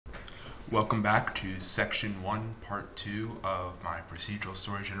Welcome back to section 1, part 2 of my procedural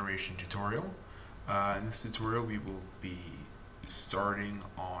story generation tutorial. In this tutorial we will be starting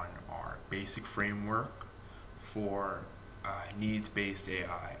on our basic framework for needs-based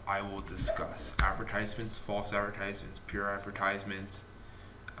AI. I will discuss advertisements, false advertisements, pure advertisements,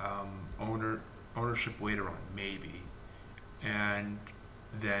 ownership later on, maybe, and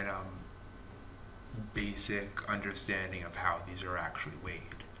then basic understanding of how these are actually weighed.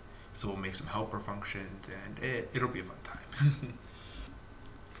 So we'll make some helper functions and it'll be a fun time.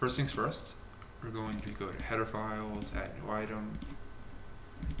 First things first, we're going to go to header files, add new item.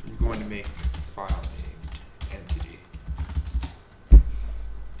 We're going to make a file named entity. In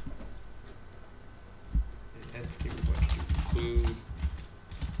entity we're going to include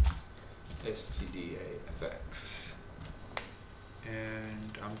stdafx.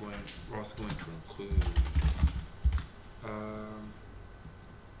 And we're also going to include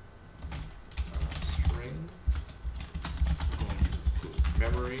string. We're going to include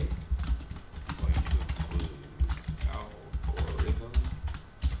memory. We're going to include algorithm.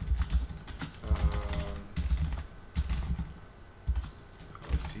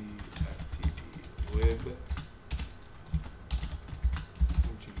 OCSTD lib.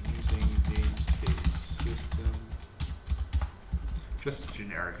 Using namespace system. Just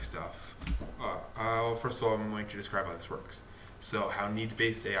generic stuff. First of all, I'm going to describe how this works. So how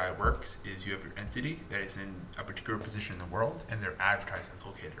needs-based AI works is you have your entity that is in a particular position in the world, and there are advertisements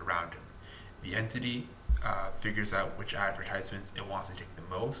located around him. The entity figures out which advertisements it wants to take the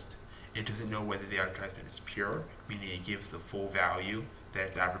most. It doesn't know whether the advertisement is pure, meaning it gives the full value that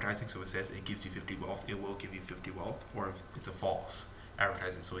it's advertising. So it says it gives you 50 wealth, it will give you 50 wealth, or if it's a false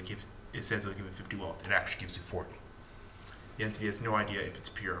advertisement, so it says it will give you 50 wealth, it actually gives you 40. The entity has no idea if it's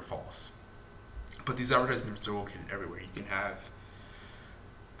pure or false. But these advertisements are located everywhere. You can have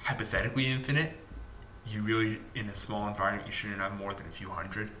hypothetically infinite. You really, in a small environment, you shouldn't have more than a few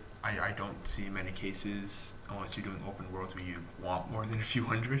hundred. I don't see many cases, unless you're doing open worlds, where you want more than a few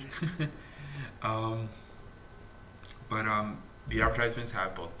hundred. The advertisements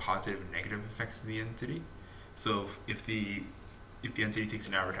have both positive and negative effects to the entity. So if the entity takes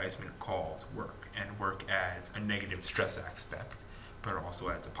an advertisement called work, and work adds a negative stress aspect, but it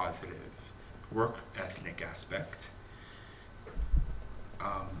also adds a positive work ethic aspect,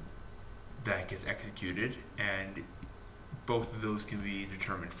 that gets executed, and both of those can be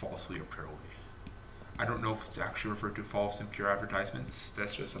determined falsely or purely. I don't know if it's actually referred to false and pure advertisements.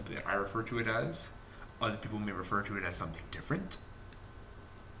 That's just something that I refer to it as. Other people may refer to it as something different.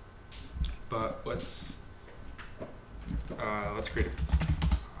 But let's create a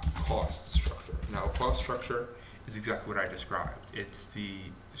cost structure. Now, a cost structure is exactly what I described. It's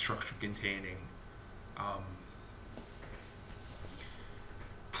the structure containing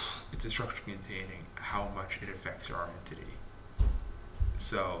how much it affects our entity.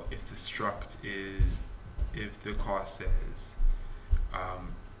 So if the cost says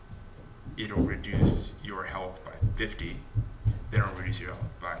it'll reduce your health by 50, then it'll reduce your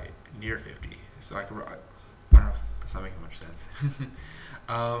health by near 50. So I don't know, that's not making much sense.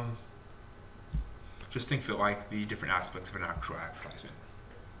 Just think of it like the different aspects of an actual advertisement.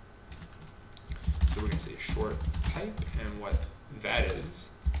 So we're going to say short type, and what that is,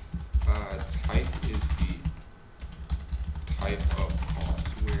 type is the type of cost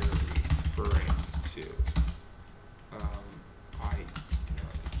we're referring to,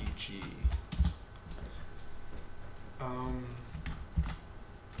 e.g.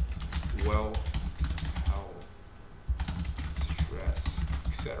 Wealth, health, stress,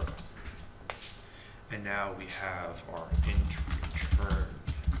 etc. And now we have our return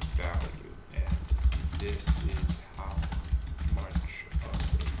value, and this is how much of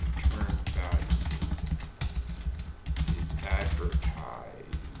the return value is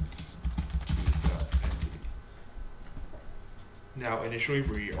advertised to the entity. Now, initially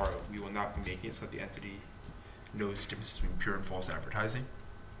we will not be making it so that the entity knows the difference between pure and false advertising.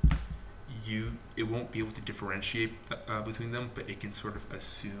 It won't be able to differentiate between them, but it can sort of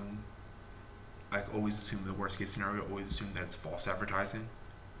assume, like always assume the worst case scenario, always assume that it's false advertising.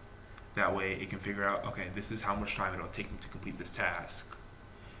 That way it can figure out, okay, this is how much time it'll take me to complete this task.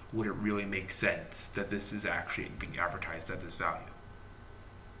 Would it really make sense that this is actually being advertised at this value?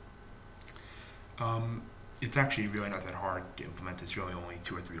 It's actually really not that hard to implement. It's really only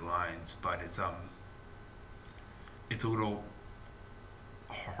 2 or 3 lines, but it's a little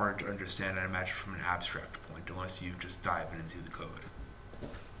hard to understand, I imagine, from an abstract point, unless you just dive into the code,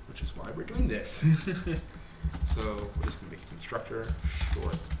 which is why we're doing this. So we're just going to make a constructor,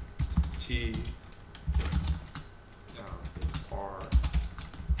 short t, R,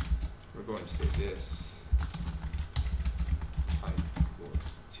 we're going to say this type equals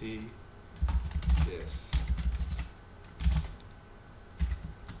T, this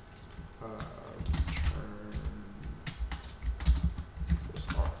return equals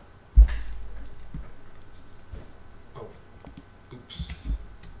R. Oh, oops.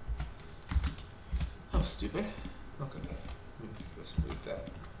 Oh, stupid. Okay, let's move that.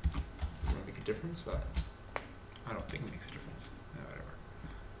 It won't make a difference, but I don't think it makes a difference. No, whatever.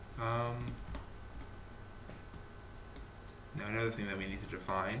 Now another thing that we need to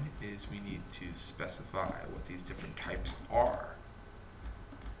define is we need to specify what these different types are.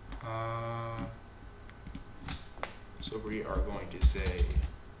 So we are going to say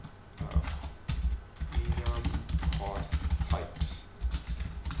medium cost types.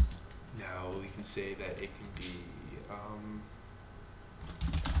 Now we can say that it can be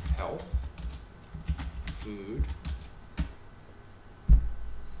health, food,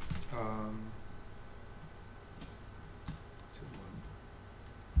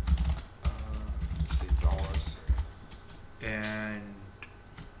 say dollars, and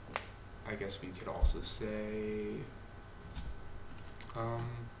I guess we could also say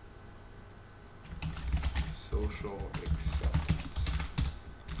social acceptance.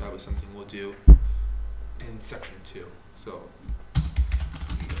 That was something we'll do in section 2. So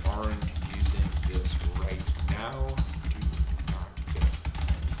we aren't using this right now. Do not get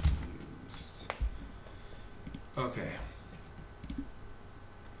confused. Okay.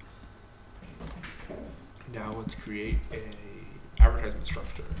 Now let's create a advertisement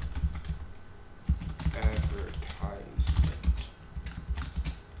structure. Advertisement.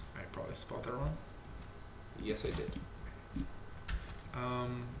 I probably spelled that wrong. Yes, I did.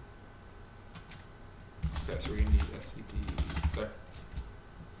 Okay, so we're gonna need SCD there.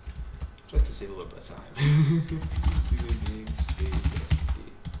 Just to save a little bit of time. Name space SCD.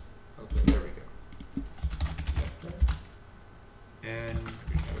 Okay, there we go. Vector. And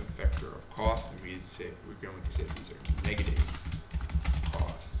we have a vector of costs, and we're going to say these are negative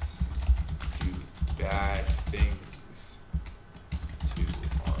costs. Do bad things to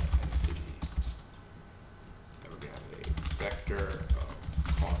our entity. Then we're going to have a vector of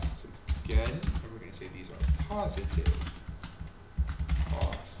costs again, and we're going to say these are positive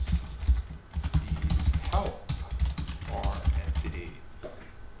costs. These help our entity.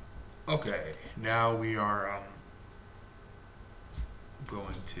 Okay, now we are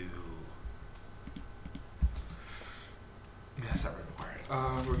going to. That's not really required.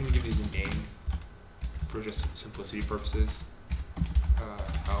 We're going to give these a name for just simplicity purposes.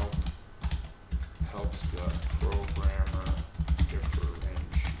 Helps the programmer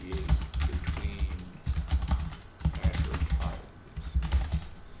differentiate between advertisements.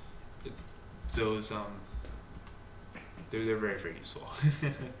 Those they're very, very useful.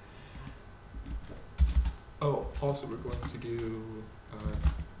 Oh, also we're going to do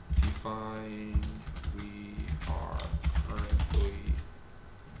define we are currently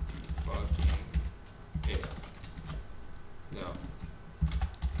debugging AI. No.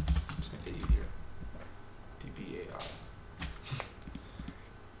 Just make it easier. DBAI.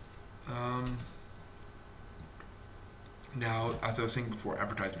 Now, as I was saying before,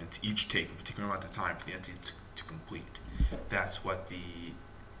 advertisements each take a particular amount of time for the entity to complete. That's where the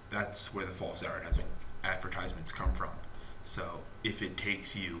false advertisements come from. So if it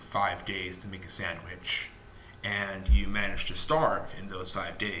takes you 5 days to make a sandwich and you manage to starve in those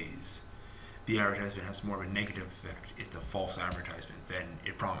 5 days, the advertisement has more of a negative effect. It's a false advertisement than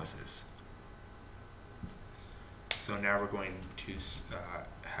it promises. So now we're going to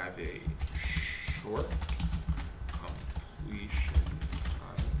have a short completion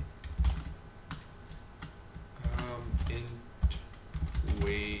time. Int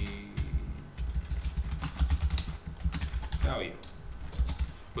wage value.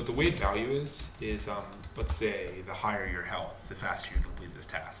 What the weight value is let's say the higher your health, the faster you complete this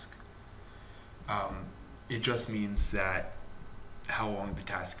task. It just means that how long the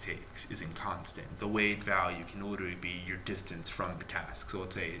task takes isn't constant. The weight value can literally be your distance from the task. So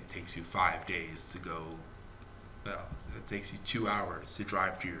let's say it takes you 5 days to go, well, it takes you 2 hours to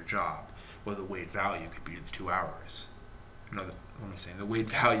drive to your job. Well, the weight value could be the 2 hours. No, what am I saying? The weight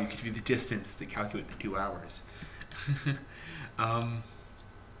value could be the distance to calculate the 2 hours.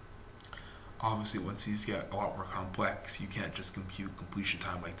 Obviously, once these get a lot more complex, you can't just compute completion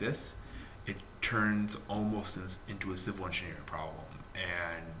time like this. It turns almost into a civil engineering problem,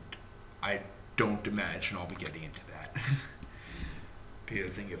 and I don't imagine I'll be getting into that.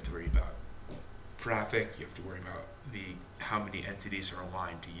 Because then you have to worry about traffic, you have to worry about how many entities are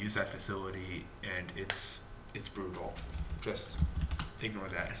aligned to use that facility, and it's brutal. Just ignore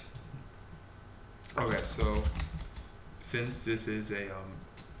that. Okay, so since this is a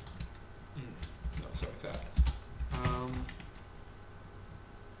no, sorry with that.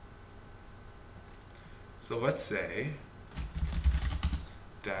 So let's say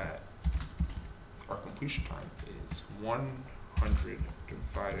that our completion time is 100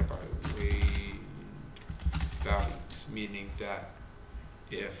 divided by weight values, meaning that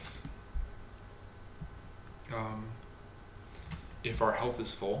if our health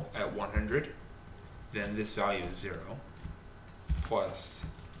is full at 100, then this value is 0 plus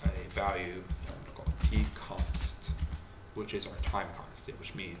a value that I'm going to call t const, which is our time constant,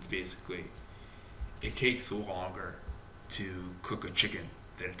 which means basically it takes longer to cook a chicken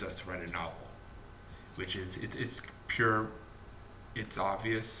than it does to write a novel, which is it's pure, it's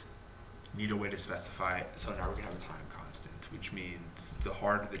obvious, need a way to specify it. So now we're gonna have a time constant, which means the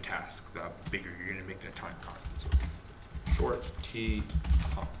harder the task, the bigger you're gonna make that time constant. So short t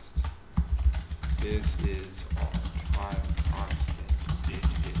const. This is our time constant. It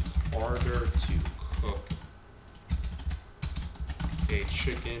is harder to cook a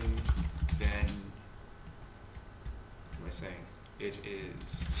chicken than, what am I saying? It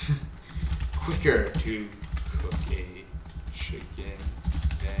is quicker to cook a chicken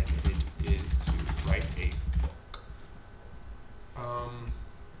than it is to write a book.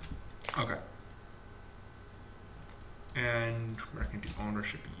 Okay. And we're not going to do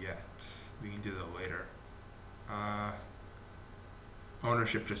ownership yet. We can do that later.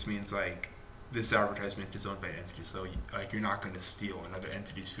 Ownership just means like this advertisement is owned by an entity, so like you're not going to steal another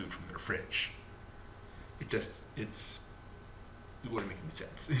entity's food from their fridge. It wouldn't make any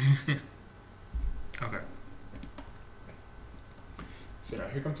sense. Okay. So now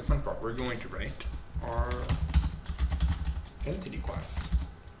here comes the fun part. We're going to write our entity class.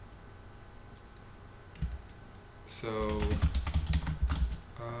 So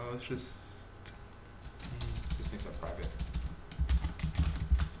let's just make that private.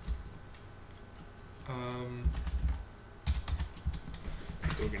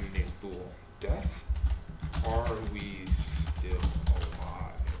 So we're going to name bool death. Are we still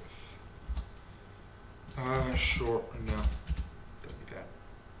alive? Sure. No. Don't need that.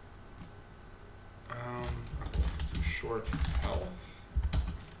 Okay, let's do short health.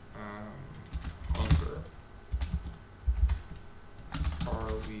 Hunger.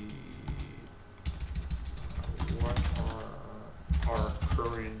 Are we? What are our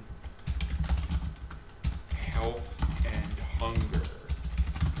current health and hunger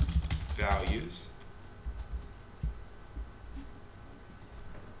values?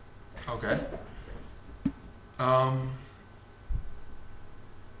 Okay.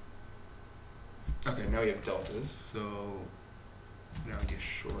 Okay, now we have deltas, so now we get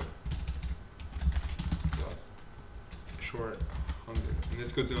short hunger. And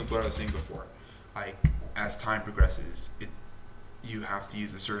this goes in with what I was saying before. Like, as time progresses, you have to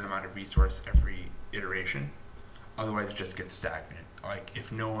use a certain amount of resource every iteration. Otherwise, it just gets stagnant. Like,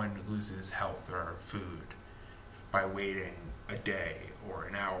 if no one loses health or food by waiting a day or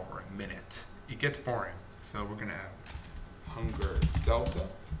an hour or a minute, it gets boring. So we're gonna have hunger delta,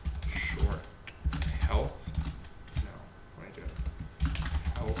 short health,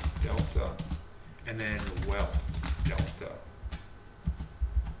 health delta, and then wealth delta.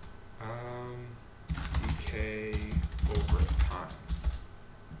 Decay over time.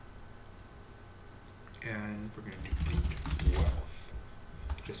 And we're gonna do int wealth.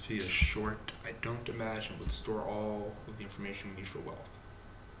 Just be a short, I don't imagine would store all of the information we need for wealth.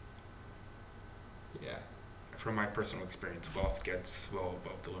 Yeah, from my personal experience, wealth gets well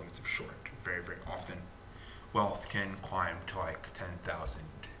above the limits of short very, very often. Wealth can climb to like 10,000,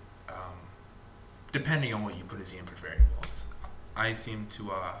 depending on what you put as the input variables. I seem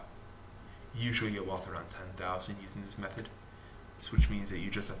to usually get wealth around 10,000 using this method, which means that you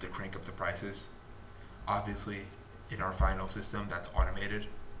just have to crank up the prices. Obviously, in our final system, that's automated.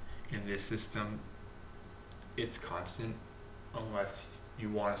 In this system, it's constant unless you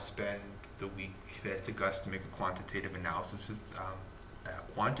want to spend the week that it took us to make a quantitative analysis.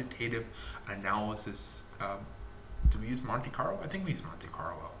 Do we use Monte Carlo? I think we use Monte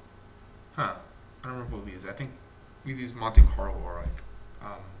Carlo. Huh. I don't remember what we use. I think we use Monte Carlo or like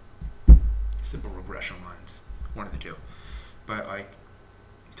simple regression lines. One of the two. But like,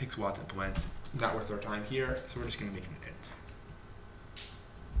 it takes a while to implement. Not worth our time here, so we're just going to make an int.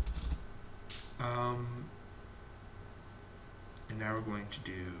 And now we're going to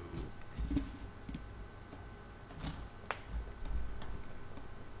do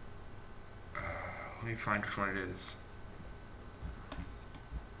let me find which one it is.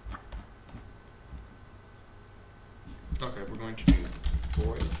 Okay, we're going to do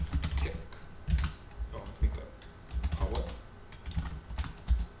void tick.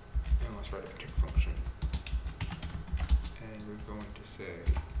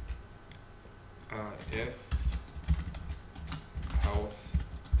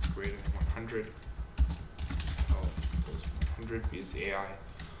 100. Health equals 100 because the AI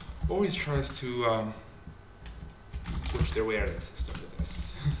always tries to push their way out of the system with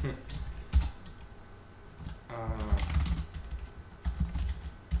this. I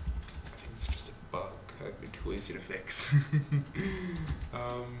think it's just a bug. I've been too lazy to fix.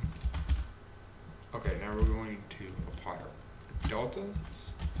 Okay, now we're going to apply our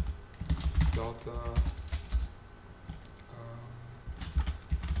deltas. Delta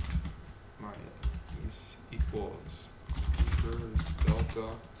minus equals 100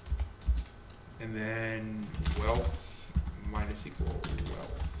 delta, and then wealth minus equal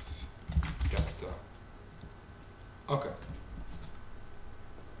wealth delta. Okay.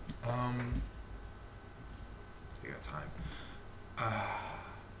 I got time.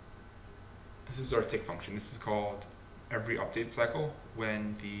 This is our tick function. This is called every update cycle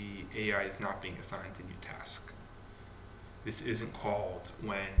when the AI is not being assigned a new task. This isn't called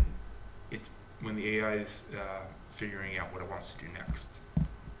when the AI is figuring out what it wants to do next.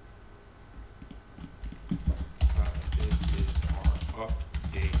 This is our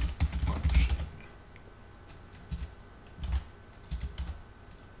update function.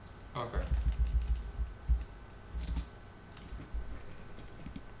 Okay.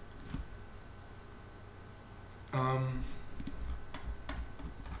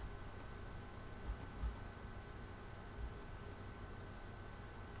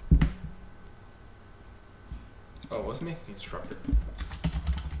 Oh, let's make an instructor.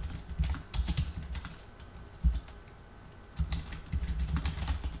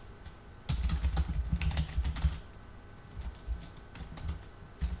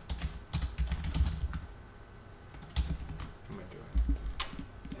 What am I doing?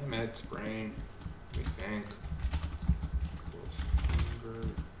 Emmet's brain, we think, equals hunger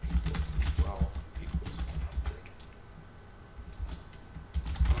equals 12 equals 100.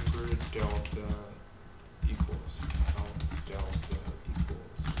 100 delta equals health delta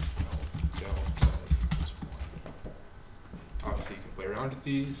equals health delta equals 1. Obviously you can play around with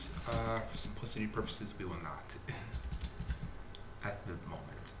these. For simplicity purposes we will not. At the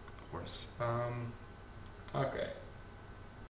moment, of course. Okay.